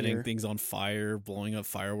 behavior. setting things on fire, blowing up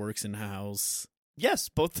fireworks in house. Yes,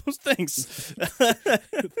 both those things.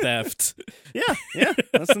 Theft. Yeah,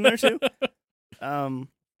 that's in there too.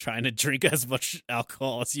 Trying to drink as much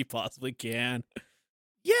alcohol as you possibly can.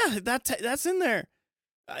 Yeah, that's in there.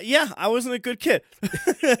 Yeah, I wasn't a good kid.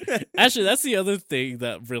 Actually, that's the other thing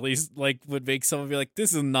that really like would make someone be like,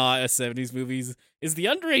 "This is not a '70s movie." Is the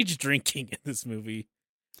underage drinking in this movie?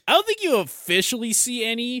 I don't think you officially see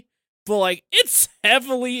any, but like it's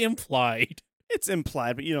heavily implied. It's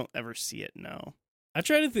implied, but you don't ever see it. No. I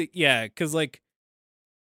try to think, yeah, because like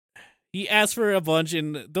he asked for a bunch,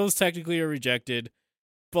 and those technically are rejected,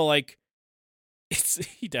 but like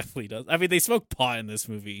he definitely does. I mean, they smoke pot in this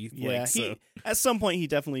movie. Yeah, like, so. At some point he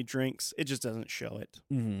definitely drinks. It just doesn't show it.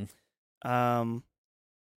 Mm-hmm.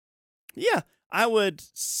 Yeah, I would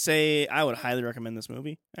say I would highly recommend this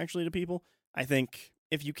movie actually to people. I think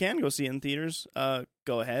if you can go see it in theaters,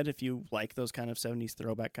 go ahead if you like those kind of 70s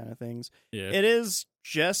throwback kind of things. Yeah. It is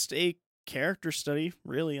just a character study,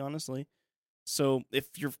 really, honestly. So if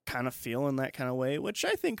you're kind of feeling that kind of way, which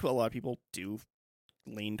I think a lot of people do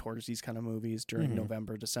lean towards these kind of movies during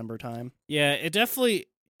November, December time. Yeah, it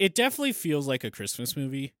definitely feels like a Christmas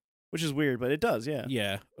movie. Which is weird, but it does, yeah.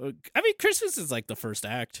 Yeah. I mean, Christmas is like the first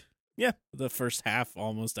act. Yeah. The first half,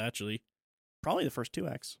 almost, actually. Probably the first 2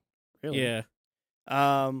 acts. Really. Yeah.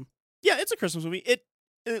 Yeah, it's a Christmas movie. It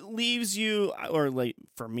leaves you, or like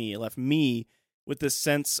for me, it left me with this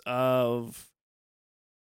sense of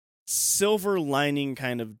silver lining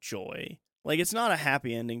kind of joy. Like, it's not a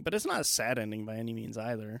happy ending, but it's not a sad ending by any means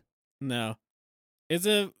either. No. It's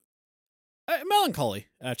a melancholy,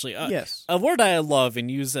 actually. Yes. A word I love and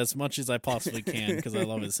use as much as I possibly can because I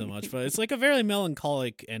love it so much. But it's like a very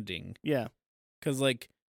melancholic ending. Yeah. Because, like,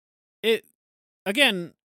 it,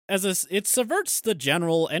 again, it subverts the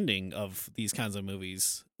general ending of these kinds of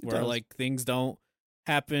movies where, like, things don't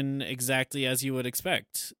happen exactly as you would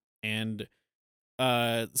expect. And,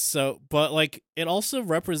 but, like, it also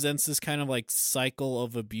represents this kind of, like, cycle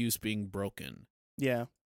of abuse being broken. Yeah.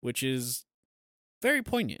 Which is very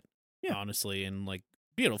poignant. Yeah. Honestly, and like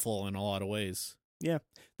beautiful in a lot of ways. Yeah.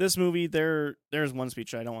 This movie, there's one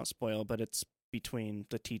speech I don't want to spoil, but it's between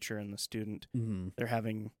the teacher and the student. Mm-hmm. They're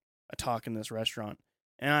having a talk in this restaurant.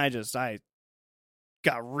 And I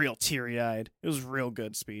got real teary-eyed. It was a real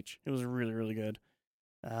good speech. It was really, really good.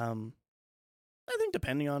 I think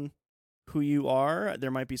depending on who you are, there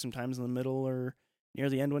might be some times in the middle or near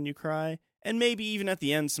the end when you cry. And maybe even at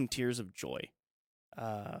the end, some tears of joy.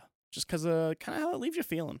 Just because of kind of how it leaves you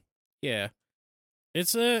feeling. Yeah,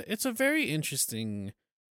 it's a very interesting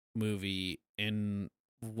movie in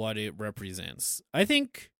what it represents. I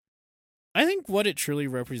think what it truly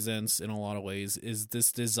represents in a lot of ways is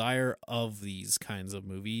this desire of these kinds of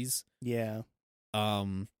movies. Yeah.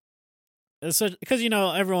 because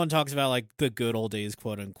everyone talks about like the good old days,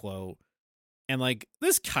 quote unquote, and like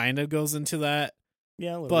this kind of goes into that,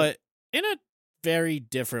 Yeah, a little but in a very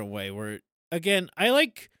different way. Where again, I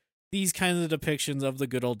like these kinds of depictions of the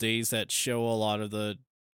good old days that show a lot of the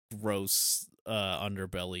gross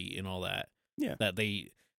underbelly and all that. Yeah, that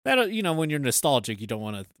when you're nostalgic, you don't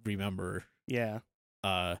want to remember. Yeah.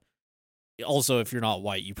 Also, if you're not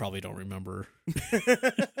white, you probably don't remember.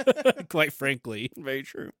 Quite frankly. Very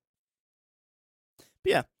true.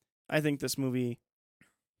 But yeah, I think this movie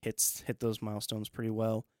hit those milestones pretty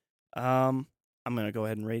well. I'm gonna go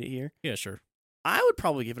ahead and rate it here. Yeah, sure. I would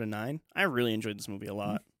probably give it a 9. I really enjoyed this movie a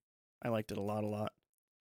lot. I liked it a lot. What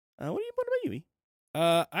about you, E?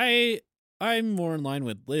 I'm more in line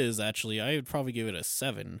with Liz, actually. I would probably give it a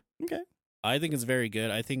 7. Okay. I think it's very good.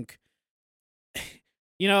 I think,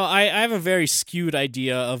 I have a very skewed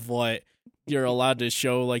idea of what you're allowed to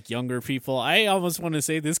show, like, younger people. I almost want to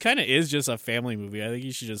say this kind of is just a family movie. I think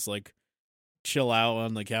you should just, like, chill out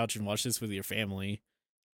on the couch and watch this with your family.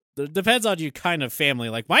 It depends on your kind of family.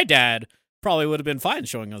 Like, my dad probably would have been fine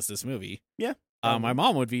showing us this movie. Yeah. My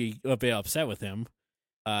mom would be a bit upset with him.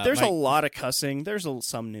 There's a lot of cussing. There's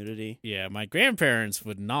some nudity. Yeah, my grandparents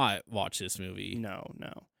would not watch this movie. No.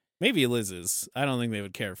 Maybe Liz's. I don't think they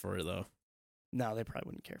would care for it, though. No, they probably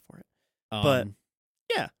wouldn't care for it. But,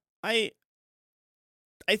 yeah, I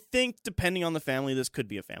think depending on the family, this could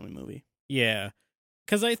be a family movie. Yeah,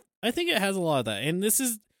 because I think it has a lot of that. And this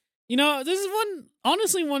is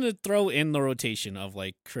one to throw in the rotation of,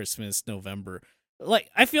 like, Christmas, November. Like,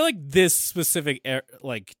 I feel like this specific,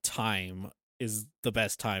 time is the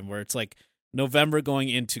best time, where it's, like, November going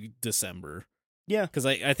into December. Yeah. Because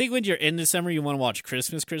I think when you're in December, you want to watch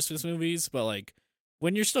Christmas movies, but, like,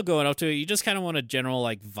 when you're still going up to it, you just kind of want a general,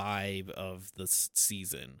 like, vibe of the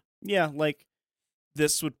season. Yeah, like,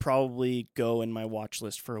 this would probably go in my watch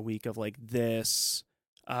list for a week of, like, this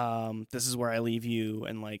is Where I Leave You,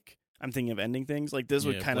 and, like, I'm thinking of ending things. Like, this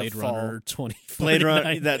would kind Blade of fall... Runner 2049. Blade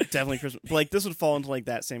Runner, that definitely Christmas. Like, this would fall into, like,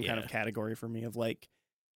 that same kind of category for me of, like,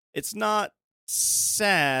 it's not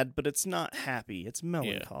sad, but it's not happy. It's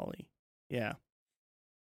melancholy. Yeah.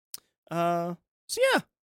 So, yeah.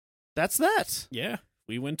 That's that. Yeah.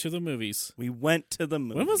 We went to the movies. When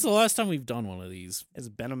was the last time we've done one of these? It's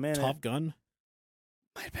been a minute. Top Gun?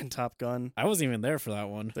 Might have been Top Gun. I wasn't even there for that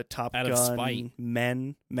one. The Top Gun. Out of spite.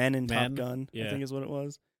 Men in Top Gun, yeah. I think is what it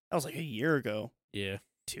was. That was like a year ago. Yeah.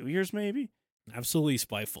 2 years, maybe? Absolutely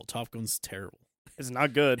spiteful. Top Gun's terrible. It's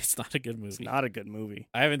not good. It's not a good movie. It's not a good movie.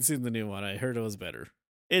 I haven't seen the new one. I heard it was better.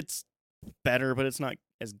 It's better, but it's not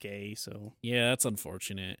as gay, so... Yeah, that's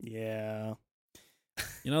unfortunate. Yeah.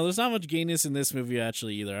 There's not much gayness in this movie,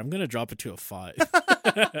 actually, either. I'm going to drop it to a 5.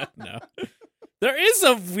 No. There is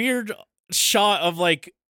a weird shot of,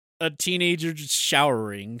 like, a teenager just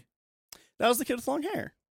showering. That was the kid with long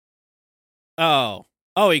hair. Oh,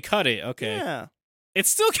 he cut it. Okay. Yeah. It's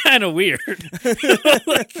still kind of weird.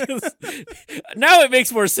 Now it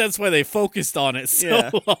makes more sense why they focused on it so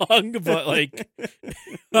long, but, like,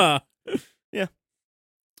 Yeah.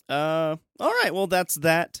 All right, well, that's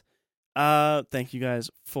that. Thank you guys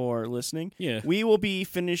for listening. Yeah. We will be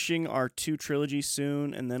finishing our 2 trilogies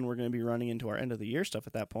soon, and then we're going to be running into our end of the year stuff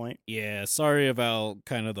at that point. Yeah, sorry about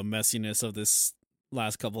kind of the messiness of this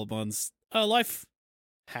last couple of months. Life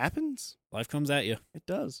happens. Life comes at you. It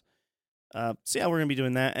does. So yeah, we're going to be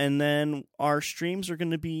doing that, and then our streams are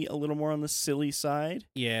going to be a little more on the silly side.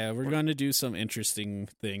 Yeah, we're going to do some interesting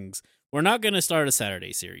things. We're not going to start a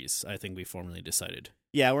Saturday series, I think we formally decided.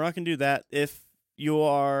 Yeah, we're not going to do that. If you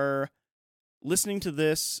are listening to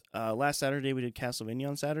this, last Saturday we did Castlevania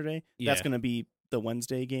on Saturday. Yeah. That's going to be the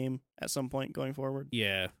Wednesday game at some point going forward.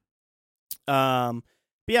 Yeah. But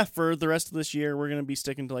yeah, for the rest of this year, we're going to be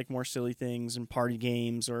sticking to like more silly things and party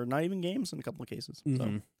games, or not even games in a couple of cases. Mm-hmm.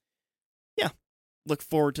 So yeah, look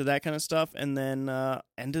forward to that kind of stuff. And then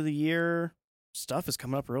end of the year stuff is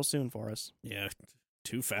coming up real soon for us. Yeah.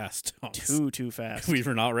 Too fast. Too fast. We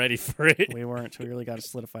were not ready for it. We weren't. We really got to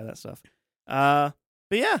solidify that stuff. But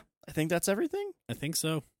yeah, I think that's everything. I think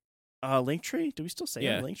so. Linktree? Do we still say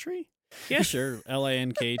Linktree? Yeah, sure.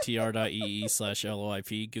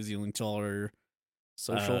 linktr.ee/LOIP gives you a link to all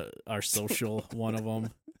our social one of them.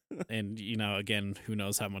 And, again, who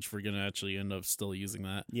knows how much we're going to actually end up still using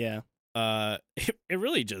that. Yeah. It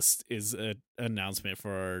really just is an announcement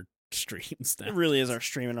for our streams now. It really is our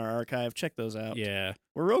stream and our archive. Check those out. Yeah.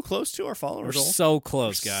 We're real close to our follower We're goal. so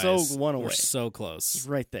close, guys. So one away. We're so close. It's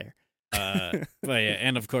right there. But yeah,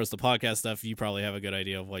 and of course the podcast stuff, you probably have a good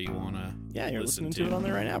idea of what you want to you're listen listening to it on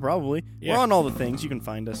there right now, probably. Yeah. We're on all the things. You can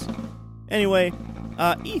find us. Anyway,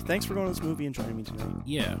 Thanks for going to this movie and joining me tonight.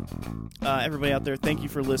 Yeah. Everybody out there, thank you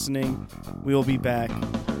for listening. We will be back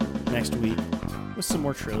next week with some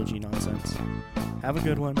more trilogy nonsense. Have a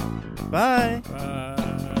good one. Bye. Bye.